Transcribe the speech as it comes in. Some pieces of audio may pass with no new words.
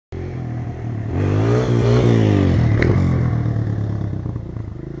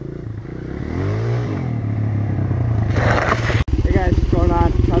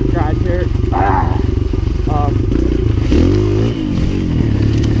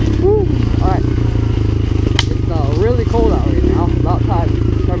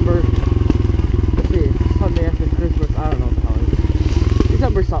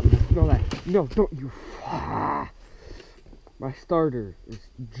No, don't you. My starter is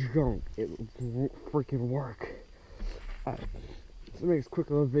junk. It won't freaking work. Alright, so make this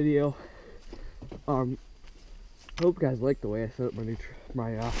quick little video. Hope you guys like the way I set up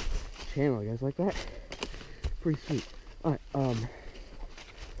my channel. You guys like that? Pretty sweet. Alright,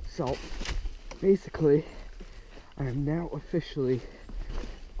 so basically I am now officially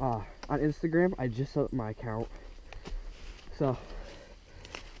on Instagram. I just set up my account. So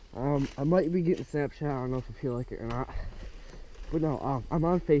I might be getting Snapchat. I don't know if I feel like it or not. But no, I'm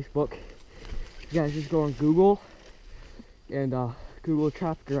on Facebook. You guys just go on Google and Google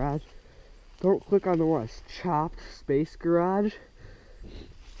Chopped Garage. Don't click on the one that's Chopped Space Garage,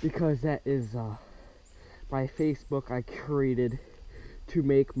 because that is my Facebook I created to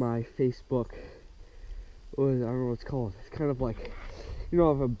make my Facebook. I don't know what it's called. It's kind of like, you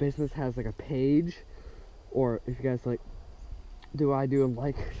know, if a business has like a page, or if you guys like, I do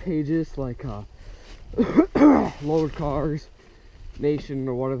like pages like Load Cars Nation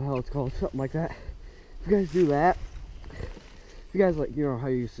or whatever the hell it's called, something like that. If you guys do that, if you guys like, you know how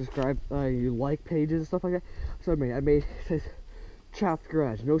you subscribe, you like pages and stuff like that. So I made it says Chopped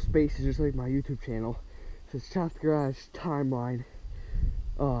Garage, no spaces, just like my YouTube channel. It says Chopped Garage Timeline,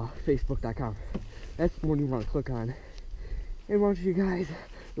 Facebook.com. That's the one you want to click on. And why don't you guys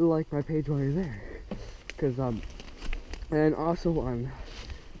like my page while you're there? Because and also on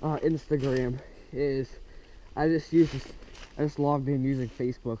Instagram is I just logged in using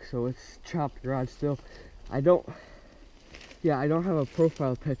Facebook, so it's Chopped Garage still. I don't have a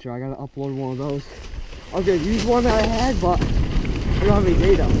profile picture. I gotta upload one of those. I was gonna use one that I had, but I don't have any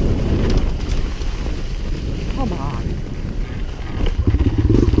data. Come on.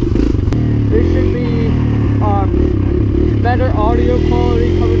 There should be better audio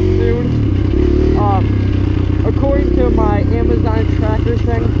quality coming soon. According to my Amazon tracker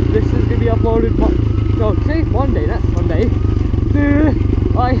thing, this is gonna be uploaded. No, today's Monday, not Sunday.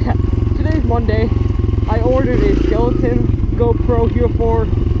 Today's Monday. I ordered a skeleton GoPro Hero 4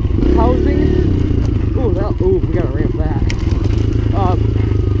 housing. Ooh, we gotta ramp that.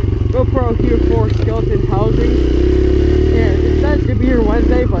 GoPro Hero 4 skeleton housing. And it says it's gonna be here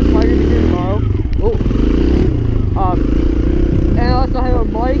Wednesday, but it's probably gonna be here tomorrow. And I also have a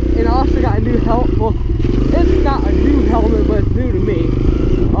mic, and I also got a new helmet. Well, it's not a new helmet, but it's new to me.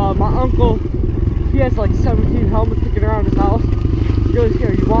 My uncle, he has like 17 helmets sticking around his house. He goes,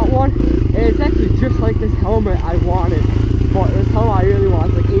 "Here, you want one?" And it's actually just like this helmet I wanted. But this helmet I really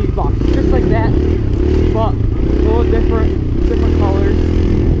want is like $80. Just like that, but a little different colors.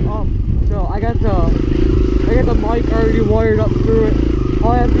 So I got the mic already wired up through it.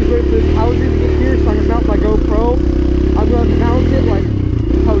 All I have to do is wait for this housing to get here so I can mount my GoPro. I'm gonna mount it like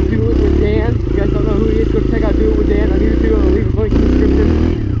how to do it with Dan. If you guys don't know who he is, go check out Do It With Dan on YouTube. I'll leave his link in the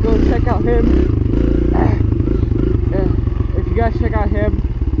description. Go check out him. If you guys check out him,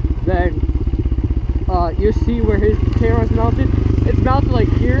 then you'll see where his camera's mounted. It's mounted like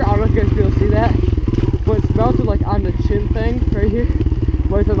here. I don't know if you guys will be able to see that, but it's mounted like on the chin thing right here.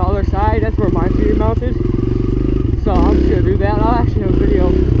 But it's on the other side. That's where mine's gonna be mounted. So I'm just gonna do that. I'll actually have a video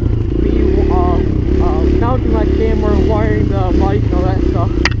of me mounting my camera, wiring the mic, and all that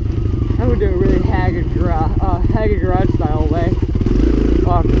stuff. I'm gonna do a really Haggard Garage style way,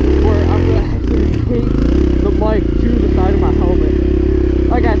 where I'm gonna actually tape the mic to the side of my helmet.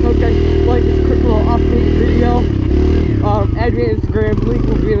 Alright guys, hope you guys like this quick little update video. Add me on Instagram, link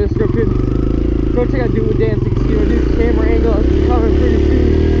will be in the description. Go check out Do It With Dan 16. A new camera angle is coming pretty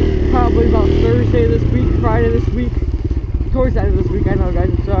soon. Probably about Thursday this week, Friday this week. Towards the end of this week, I know guys,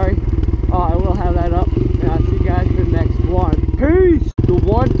 I'm sorry. I will have that up. And I'll see you guys in the next one. Peace! The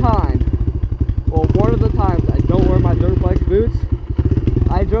one of the times I don't wear my dirt bike boots,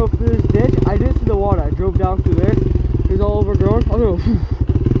 I drove through this ditch. I didn't see the water. I drove down through there. It was all overgrown. Oh no.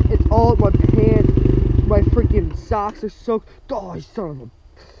 It's all up my pants. My freaking socks are soaked. Oh, you son of a...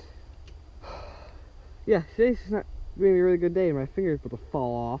 Yeah, today's not going to be a really good day. My finger's about to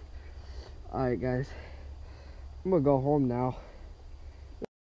fall off. Alright, guys. I'm going to go home now.